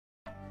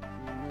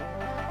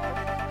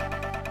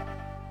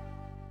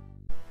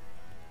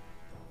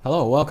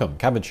Hello, welcome,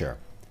 Cabbage here.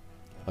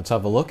 Let's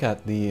have a look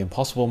at the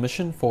impossible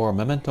mission for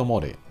Memento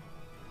Mori.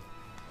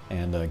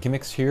 And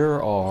gimmicks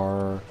here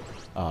are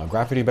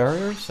gravity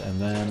barriers and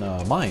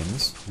then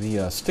mines,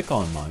 the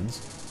stick-on mines.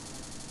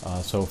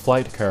 So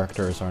flight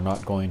characters are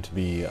not going to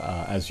be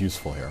as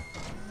useful here.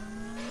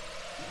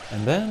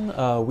 And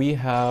then we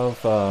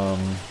have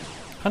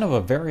kind of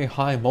a very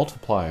high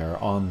multiplier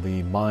on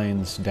the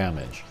mines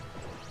damage.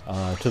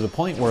 To the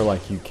point where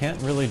you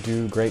can't really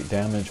do great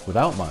damage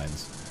without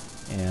mines.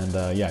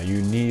 And yeah,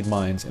 you need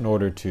mines in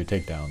order to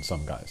take down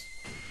some guys.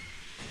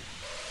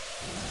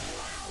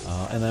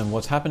 And then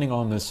what's happening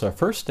on this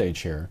first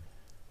stage here,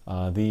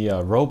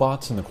 the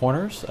robots in the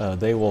corners,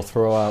 they will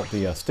throw out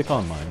the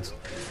stick-on mines.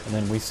 And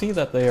then we see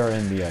that they are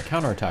in the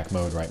counterattack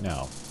mode right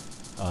now.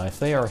 If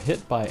they are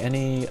hit by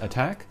any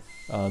attack,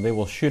 they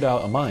will shoot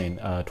out a mine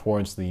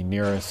towards the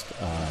nearest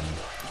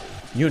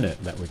unit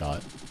that we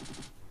got.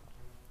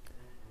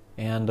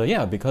 And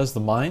yeah, because the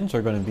mines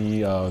are going to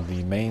be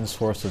the main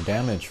source of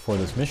damage for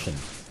this mission,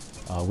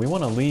 we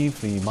want to leave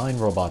the mine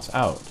robots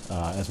out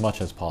as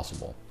much as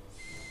possible.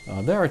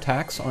 Their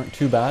attacks aren't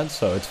too bad,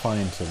 so it's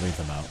fine to leave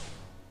them out.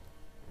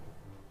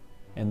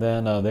 And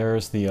then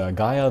there's the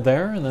Gaia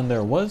there, and then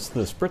there was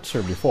the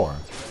Spritzer before.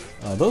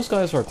 Those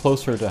guys are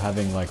closer to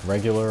having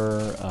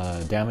regular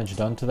damage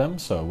done to them,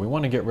 so we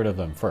want to get rid of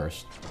them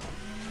first.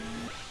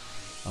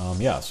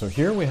 Yeah, so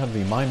here we have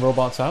the mine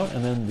robots out,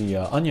 and then the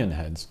onion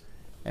heads.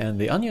 And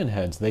the onion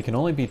heads, they can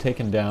only be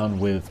taken down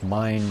with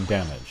mine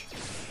damage.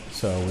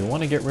 So we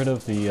want to get rid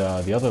of the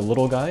other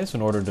little guys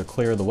in order to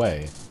clear the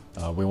way.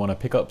 We want to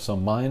pick up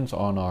some mines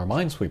on our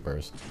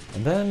minesweepers,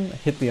 and then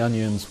hit the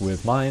onions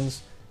with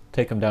mines,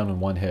 take them down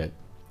in one hit.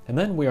 And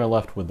then we are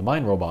left with the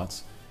mine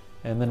robots,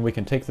 and then we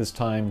can take this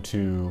time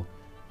to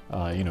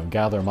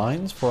gather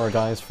mines for our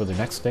guys for the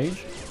next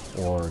stage,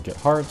 or get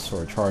hearts,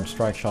 or charge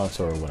strike shots,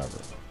 or whatever.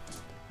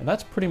 And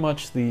that's pretty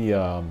much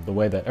the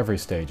way that every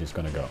stage is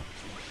going to go.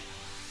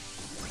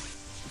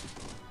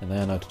 And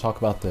then to talk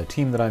about the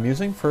team that I'm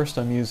using, first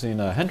I'm using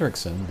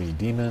Hendrickson, the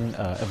Demon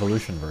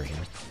Evolution version.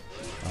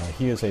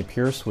 He is a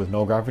Pierce with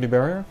no gravity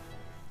barrier.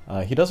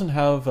 He doesn't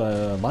have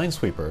a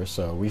Minesweeper,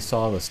 so we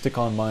saw the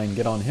stick-on mine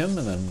get on him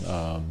and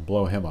then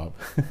blow him up.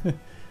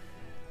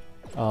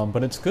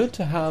 But it's good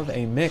to have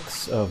a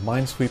mix of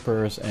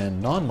Minesweepers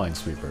and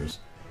non-Minesweepers,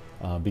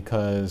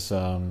 because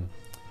the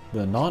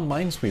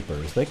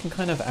non-Minesweepers, they can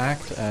kind of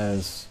act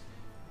as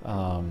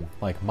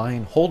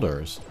mine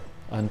holders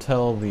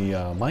until the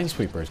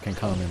minesweepers can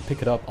come and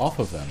pick it up off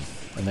of them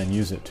and then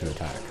use it to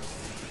attack.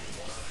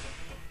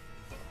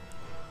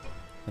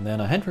 And then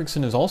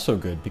Hendrickson is also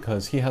good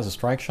because he has a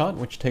strike shot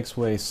which takes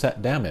away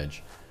set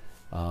damage.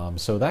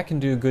 So that can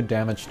do good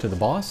damage to the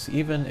boss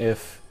even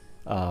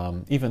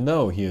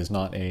though he is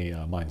not a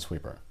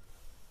minesweeper.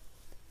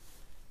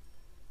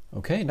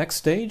 Okay, next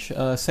stage,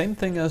 same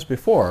thing as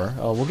before.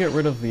 We'll get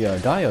rid of the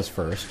Gaias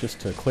first just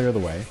to clear the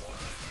way.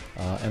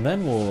 And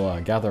then we'll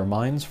gather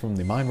mines from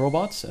the mine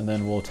robots, and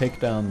then we'll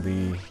take down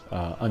the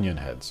onion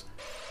heads.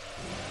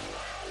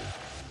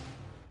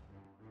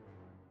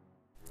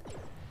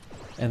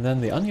 And then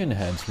the onion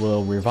heads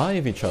will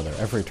revive each other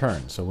every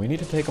turn, so we need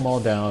to take them all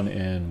down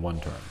in one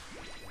turn.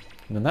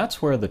 And then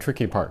that's where the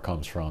tricky part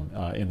comes from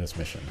in this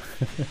mission.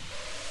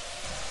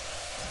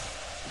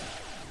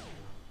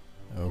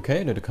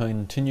 Okay, to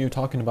continue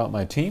talking about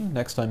my team,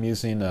 next I'm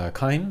using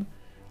Kain.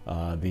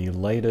 The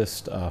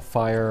latest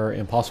Fire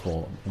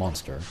Impossible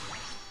monster.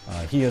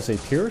 He is a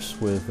Pierce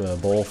with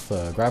both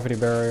Gravity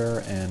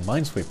Barrier and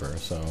Minesweeper,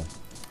 so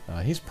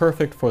he's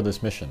perfect for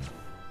this mission.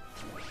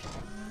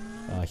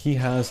 He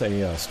has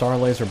a Star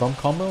Laser bump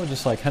combo,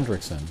 just like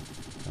Hendrickson,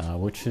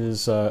 which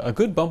is a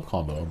good bump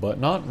combo, but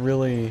not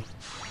really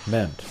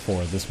meant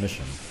for this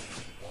mission.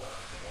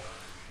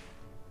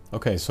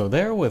 Okay, so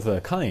there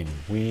with Kain,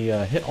 we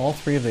hit all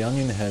three of the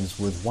onion heads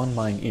with one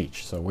mine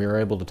each, so we are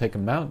able to take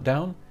them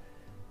down.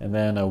 And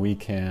then we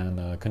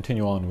can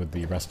continue on with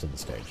the rest of the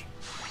stage.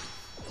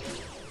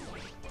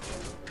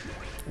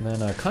 And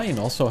then Kain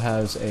also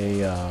has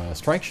a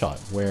strike shot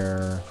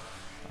where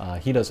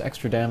he does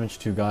extra damage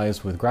to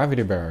guys with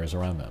gravity barriers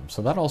around them.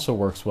 So that also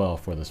works well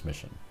for this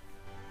mission.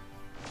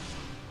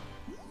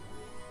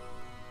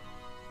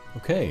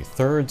 Okay,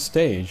 third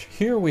stage.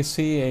 Here we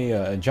see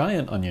a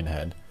giant onion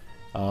head,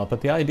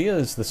 but the idea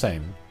is the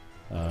same.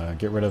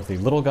 Get rid of the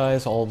little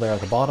guys all there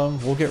at the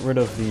bottom. We'll get rid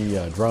of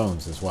the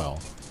drones as well.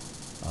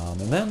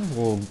 And then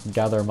we'll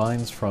gather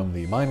mines from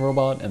the mine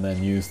robot and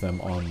then use them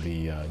on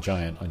the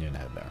giant onion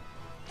head there.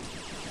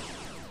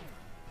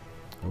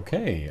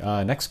 Okay,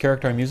 next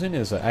character I'm using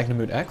is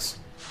Agnamut X.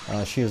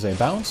 She is a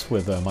bounce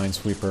with a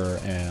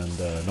Minesweeper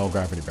and no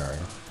gravity barrier.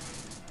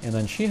 And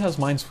then she has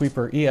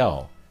Minesweeper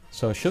EL,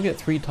 so she'll get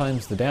 3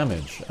 times the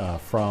damage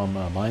from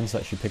mines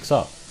that she picks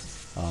up.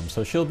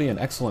 So she'll be an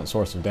excellent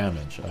source of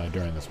damage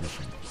during this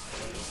mission.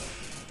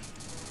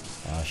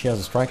 She has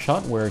a strike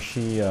shot where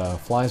she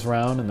flies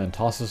around and then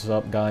tosses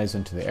up guys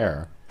into the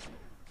air.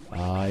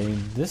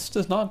 This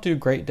does not do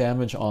great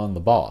damage on the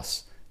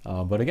boss,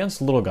 but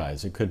against little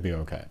guys it could be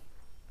okay.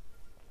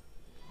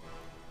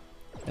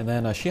 And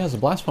then she has a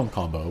Blast Pump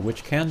combo,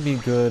 which can be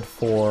good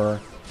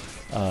for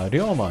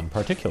Ryoma in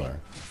particular.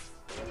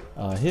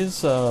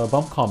 His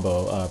bump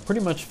combo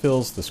pretty much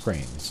fills the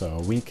screen, so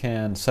we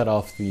can set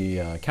off the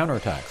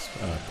counterattacks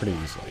pretty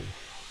easily.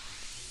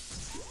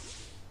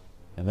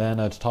 And then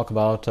to talk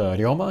about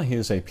Ryoma, he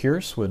is a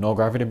Pierce with no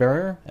gravity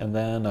barrier, and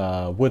then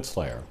Wood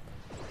Slayer.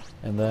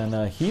 And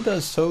then he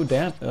does so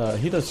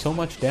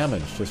much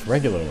damage just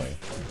regularly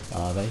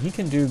that he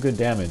can do good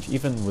damage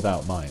even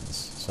without mines.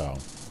 So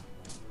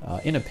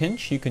in a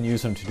pinch, you can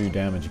use him to do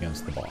damage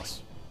against the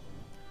boss.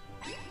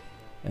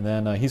 And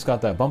then he's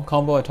got that bump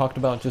combo I talked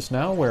about just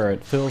now, where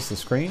it fills the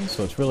screen,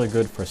 so it's really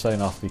good for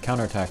setting off the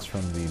counterattacks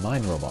from the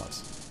mine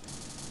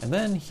robots. And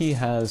then he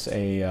has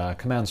a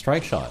command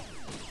strike shot,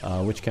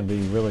 which can be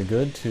really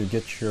good to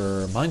get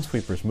your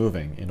minesweepers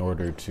moving in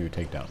order to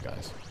take down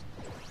guys.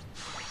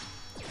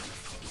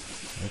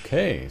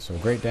 Okay, so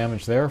great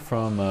damage there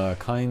from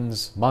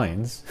Kind's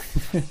mines.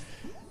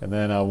 And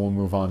then we'll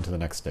move on to the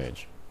next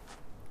stage.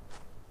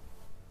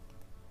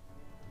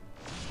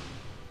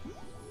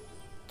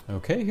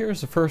 Okay,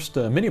 here's the first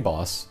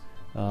mini-boss,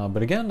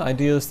 but again,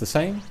 idea is the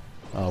same.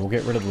 We'll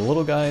get rid of the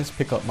little guys,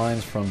 pick up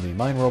mines from the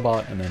mine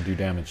robot, and then do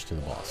damage to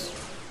the boss.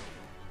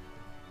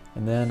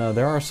 And then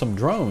there are some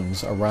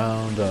drones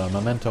around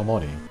Memento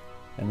Mori,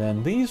 and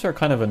then these are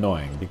kind of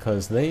annoying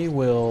because they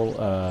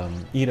will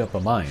eat up a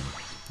mine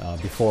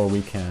before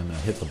we can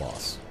hit the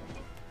boss.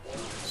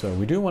 So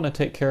we do want to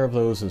take care of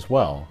those as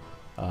well,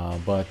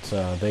 but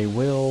they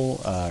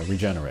will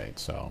regenerate,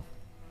 so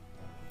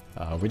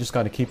we just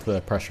got to keep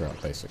the pressure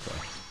up, basically.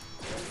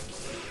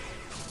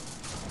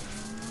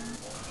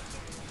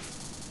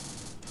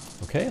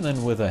 Okay, and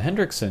then with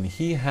Hendrickson,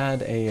 he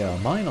had a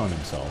mine on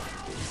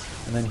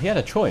himself, and then he had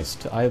a choice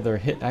to either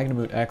hit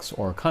Agnimut X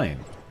or Kind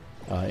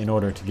in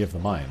order to give the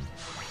mine.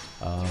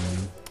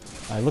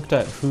 I looked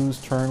at whose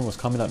turn was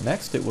coming up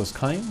next. It was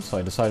Kind, so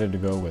I decided to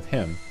go with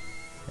him,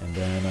 and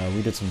then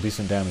we did some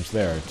decent damage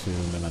there to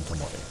Memento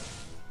Mori.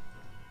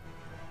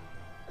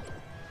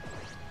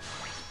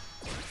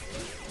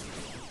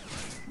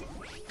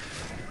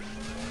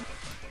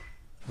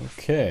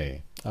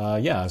 Okay,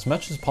 yeah, as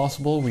much as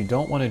possible, we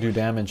don't want to do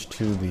damage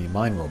to the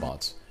mine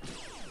robots.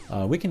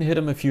 We can hit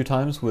them a few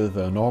times with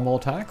normal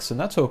attacks, and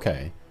that's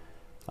okay.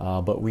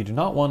 But we do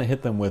not want to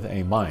hit them with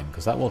a mine,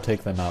 because that will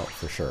take them out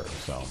for sure,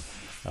 so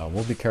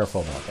we'll be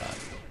careful about that.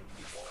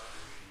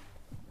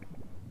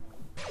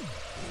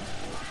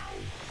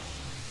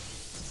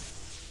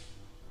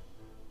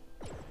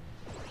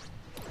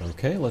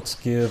 Okay, let's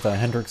give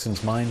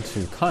Hendrickson's mine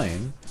to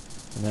Kind.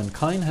 And then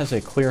Kind has a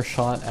clear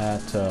shot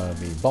at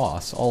the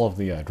boss. All of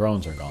the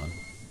drones are gone.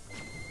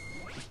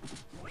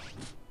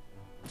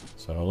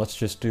 So let's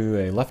just do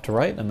a left to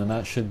right, and then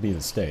that should be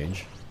the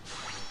stage.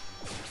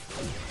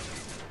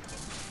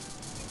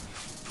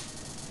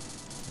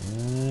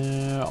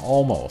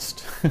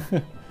 Almost.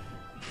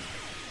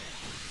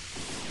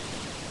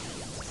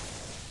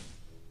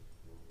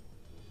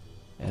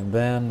 And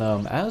then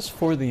as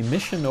for the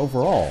mission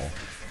overall,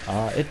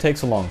 it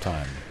takes a long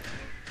time.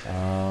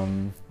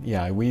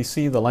 Yeah, we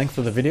see the length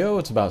of the video,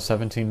 it's about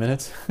 17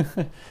 minutes.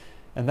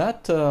 And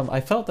that,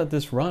 I felt that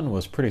this run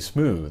was pretty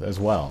smooth as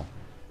well.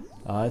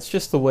 It's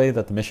just the way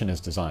that the mission is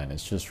designed,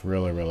 it's just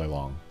really, really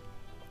long.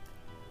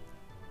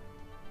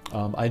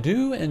 I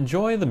do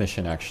enjoy the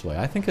mission, actually.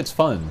 I think it's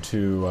fun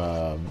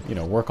to, you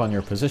know, work on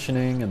your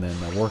positioning and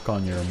then work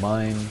on your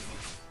mine,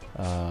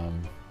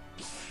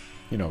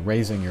 you know,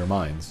 raising your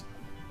mines.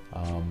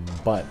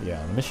 But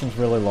yeah, the mission's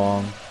really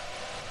long.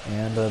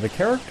 And the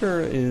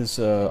character is,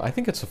 I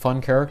think it's a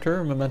fun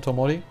character, Memento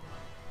Mori.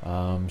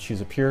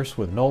 She's a Pierce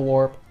with Null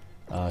Warp.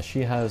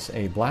 She has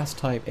a Blast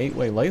type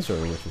 8-way laser,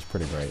 which is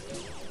pretty great.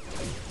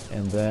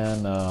 And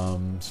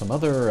then some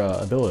other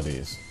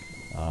abilities.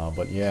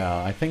 But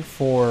yeah, I think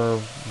for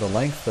the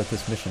length that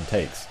this mission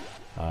takes,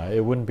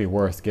 it wouldn't be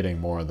worth getting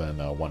more than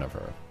one of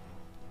her.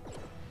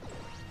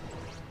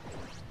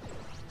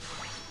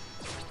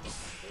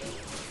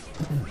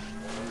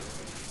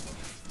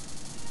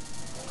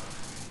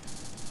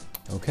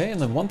 Okay,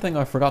 and then one thing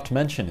I forgot to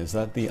mention is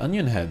that the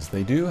onion heads,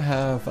 they do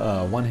have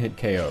one-hit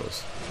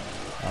KOs.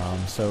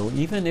 So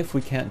even if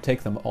we can't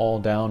take them all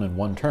down in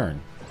one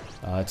turn,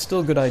 it's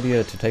still a good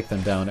idea to take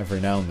them down every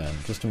now and then,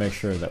 just to make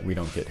sure that we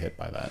don't get hit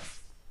by that.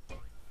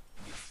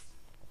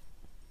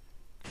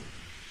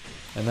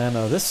 And then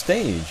this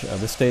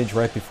stage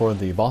right before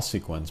the boss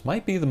sequence,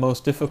 might be the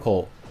most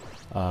difficult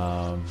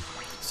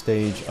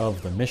stage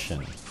of the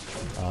mission,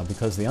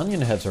 because the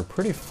onion heads are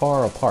pretty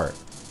far apart.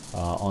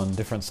 On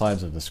different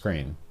sides of the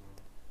screen.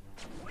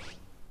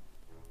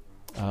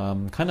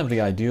 Kind of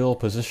the ideal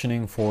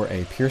positioning for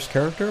a Pierce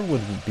character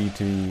would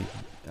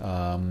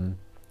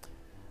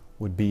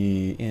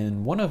be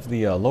in one of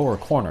the lower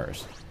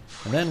corners,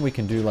 and then we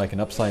can do like an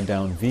upside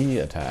down V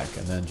attack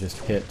and then just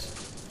hit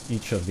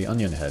each of the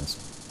onion heads.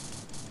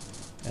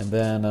 And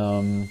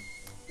then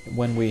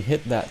when we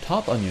hit that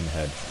top onion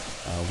head,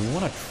 we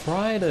want to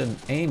try to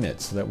aim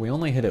it so that we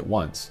only hit it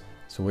once,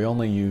 so we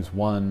only use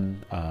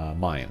one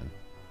mine.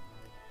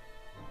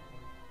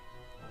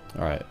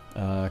 Alright,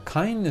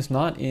 Kine is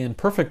not in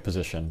perfect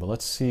position, but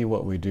let's see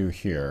what we do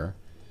here.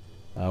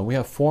 We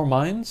have 4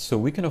 mines, so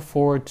we can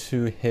afford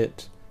to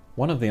hit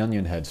one of the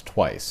onion heads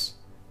twice,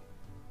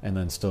 and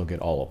then still get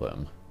all of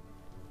them.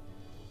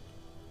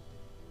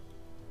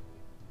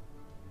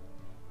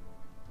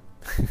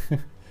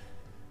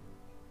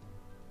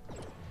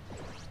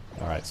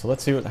 Alright, so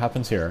let's see what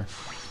happens here.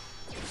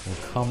 We'll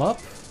come up,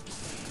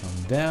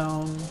 come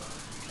down.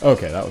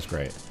 Okay, that was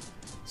great.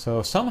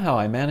 So somehow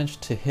I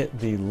managed to hit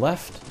the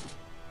left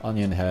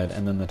onion head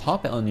and then the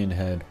top onion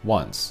head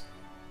once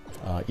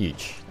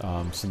each.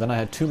 So then I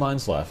had 2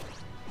 mines left.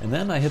 And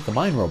then I hit the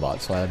mine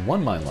robot, so I had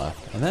 1 mine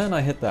left. And then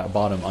I hit that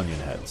bottom onion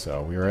head,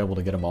 so we were able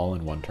to get them all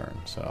in 1 turn.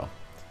 So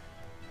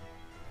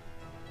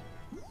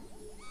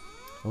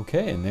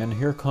okay, and then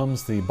here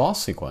comes the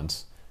boss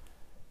sequence.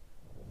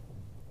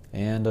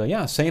 And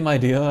yeah, same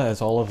idea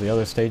as all of the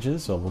other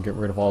stages. So we'll get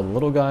rid of all the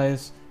little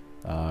guys,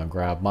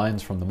 grab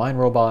mines from the mine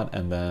robot,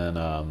 and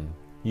then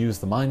use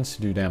the mines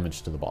to do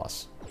damage to the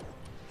boss.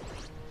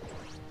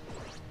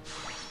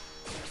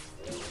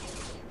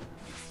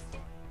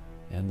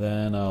 And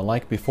then,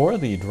 like before,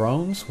 the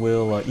drones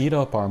will eat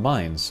up our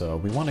mines, so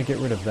we want to get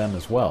rid of them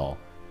as well.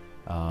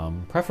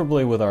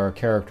 Preferably with our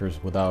characters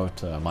without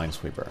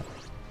Minesweeper.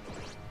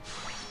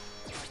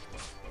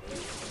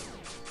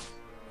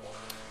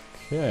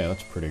 Okay,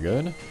 that's pretty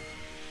good.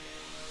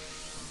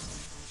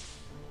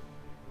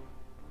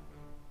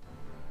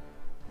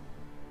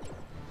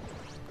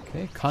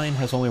 Okay, Kine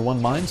has only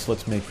 1 mine, so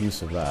let's make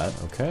use of that.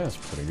 Okay, that's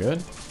pretty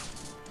good.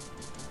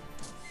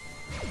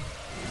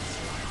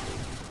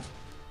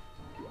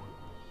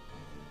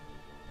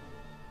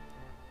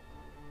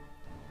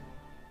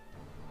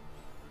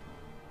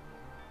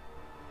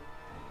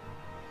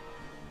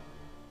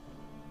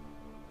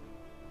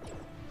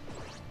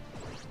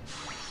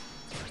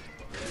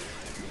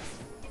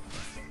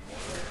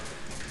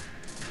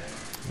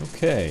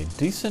 Okay,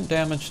 decent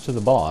damage to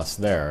the boss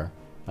there,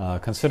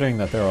 considering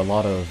that there are a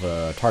lot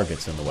of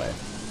targets in the way.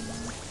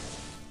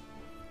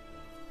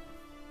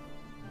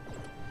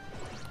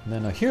 And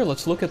then here,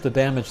 let's look at the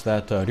damage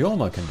that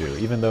Ryoma can do,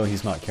 even though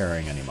he's not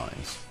carrying any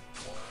mines.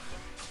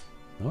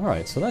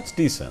 Alright, so that's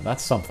decent,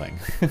 that's something.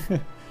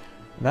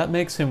 That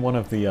makes him one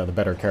of the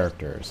better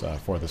characters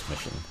for this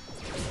mission.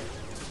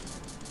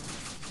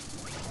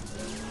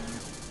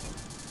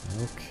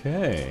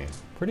 Okay,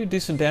 pretty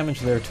decent damage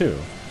there too.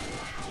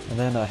 And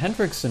then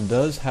Hendrickson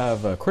does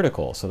have a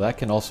critical, so that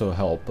can also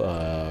help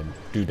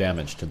do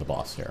damage to the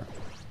boss here.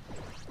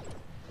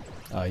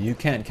 You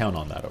can't count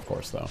on that, of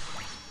course, though.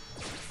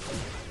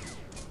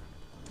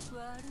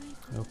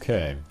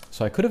 Okay,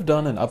 so I could have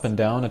done an up and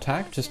down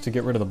attack just to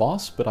get rid of the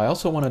boss, but I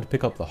also wanted to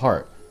pick up the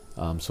heart,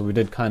 so we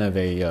did kind of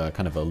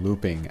a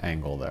looping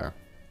angle there.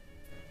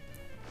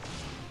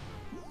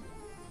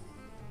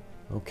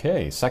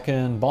 Okay,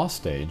 second boss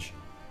stage.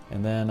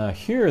 And then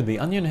here, the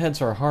onion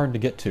heads are hard to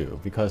get to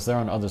because they're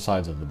on other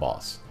sides of the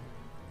boss.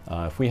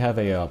 If we have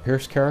a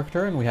Pierce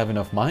character and we have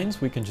enough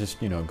mines, we can just,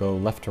 go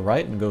left to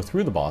right and go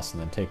through the boss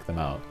and then take them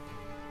out.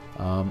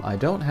 I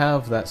don't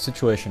have that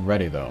situation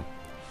ready though.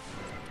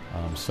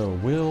 So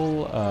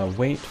we'll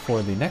wait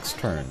for the next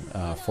turn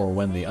for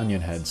when the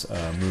onion heads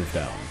move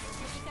down.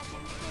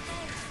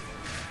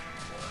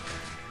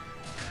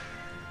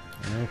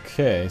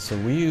 Okay, so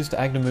we used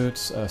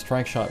Agnemut's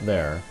strike shot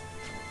there.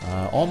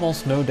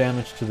 Almost no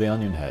damage to the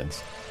onion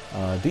heads.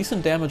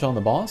 Decent damage on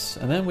the boss,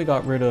 and then we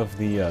got rid of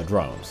the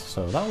drones.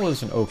 So that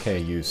was an okay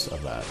use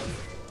of that.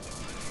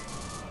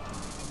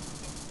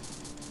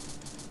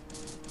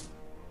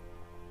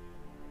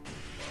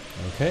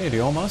 Okay,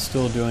 Ryoma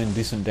still doing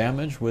decent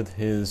damage with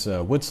his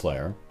Wood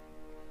Slayer.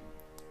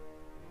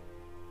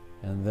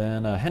 And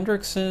then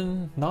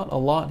Hendrickson, not a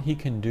lot he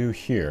can do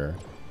here.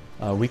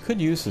 We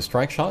could use the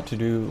strike shot to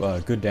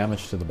do good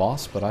damage to the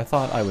boss, but I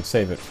thought I would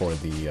save it for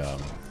the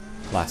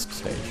last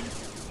stage.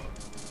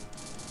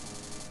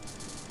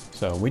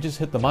 So we just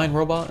hit the mine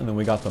robot and then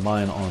we got the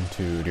mine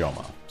onto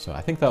Ryoma. So I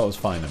think that was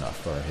fine enough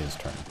for his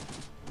turn.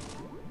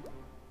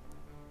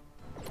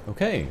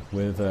 Okay,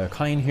 with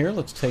Kine here,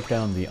 let's take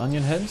down the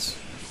onion heads.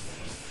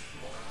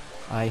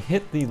 I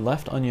hit the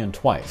left onion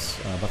twice,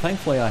 but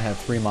thankfully I had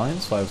 3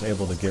 mines, so I was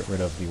able to get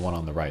rid of the one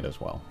on the right as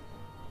well.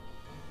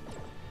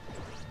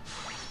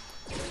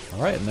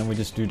 Alright, and then we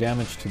just do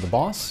damage to the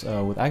boss.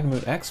 With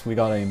Agnemut X, we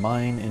got a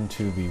mine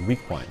into the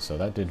weak point, so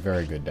that did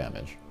very good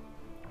damage.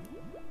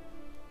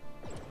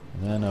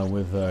 And then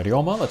with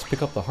Ryoma, let's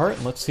pick up the heart,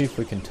 and let's see if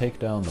we can take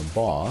down the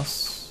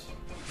boss.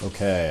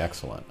 Okay,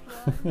 excellent.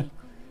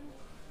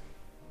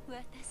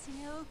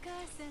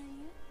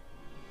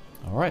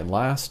 Alright,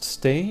 last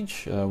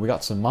stage. We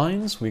got some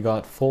mines, we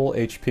got full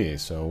HP,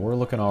 so we're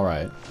looking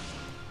alright.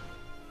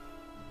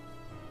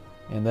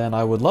 And then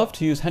I would love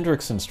to use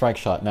Hendrickson's strike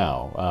shot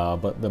now,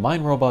 but the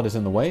mine robot is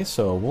in the way,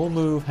 so we'll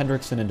move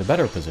Hendrickson into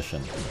better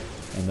position,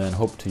 and then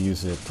hope to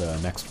use it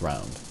next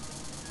round.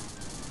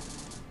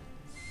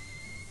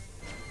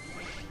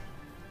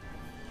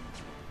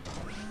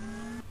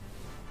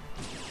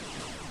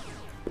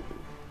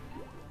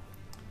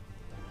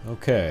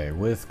 Okay,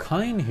 with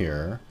Kine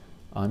here,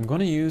 I'm going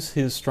to use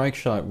his strike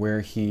shot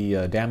where he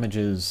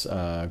damages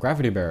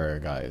gravity barrier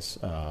guys.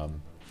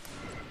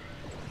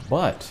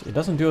 But it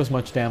doesn't do as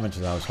much damage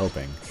as I was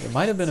hoping. It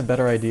might have been a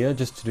better idea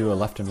just to do a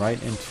left and right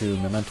into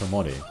Memento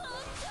Mori.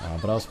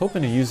 But I was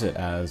hoping to use it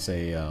as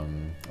a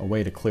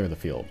way to clear the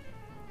field.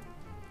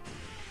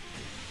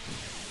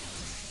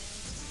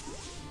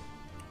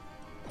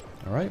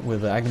 Alright,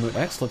 with Agamut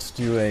X, let's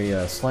do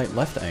a slight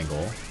left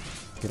angle.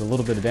 Get a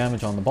little bit of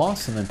damage on the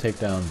boss and then take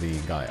down the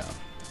Gaia.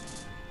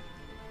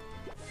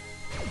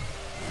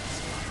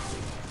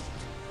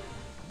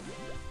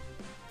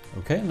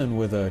 Okay, and then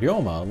with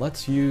Ryoma,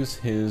 let's use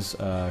his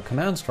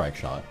command strike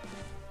shot.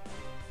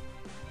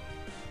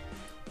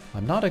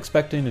 I'm not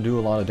expecting to do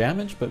a lot of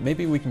damage, but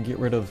maybe we can get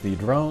rid of the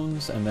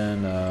drones and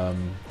then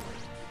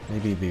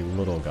maybe the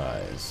little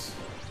guys.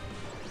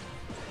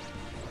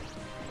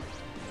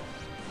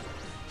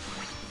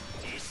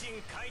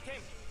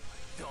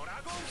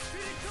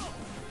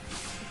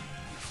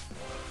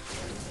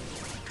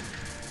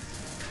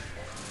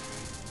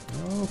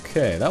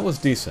 Okay, that was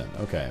decent.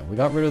 Okay, we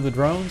got rid of the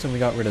drones and we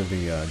got rid of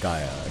the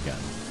Gaia again.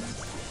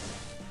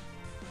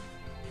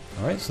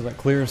 Alright, so that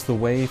clears the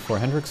way for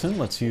Hendrickson.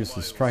 Let's use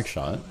the strike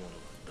shot.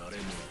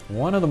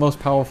 One of the most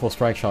powerful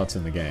strike shots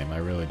in the game, I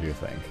really do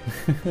think.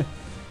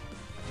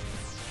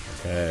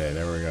 Okay,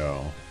 there we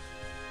go.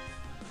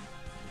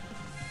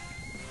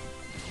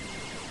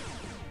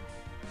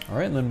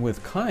 Alright, and then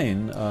with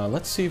Kain,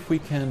 let's see if we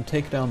can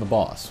take down the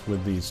boss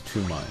with these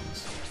two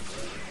mines.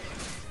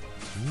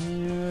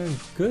 Yeah,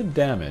 good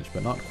damage,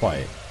 but not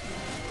quite.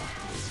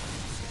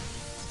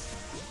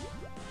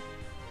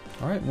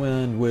 Alright,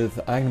 with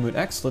Agamut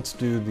X, let's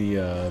do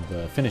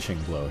the finishing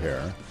blow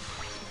here.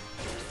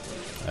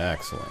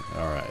 Excellent,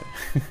 alright.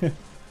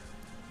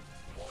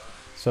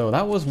 So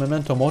that was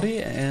Memento Mori,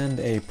 and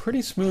a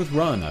pretty smooth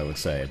run, I would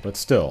say, but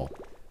still,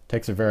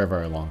 takes a very,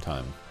 very long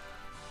time.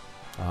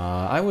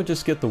 I would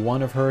just get the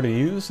one of her to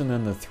use, and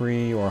then the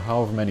 3 or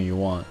however many you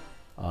want,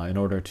 in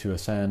order to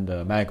ascend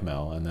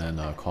Magmel, and then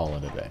call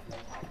it a day.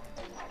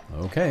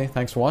 Okay,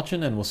 thanks for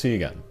watching, and we'll see you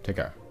again. Take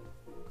care.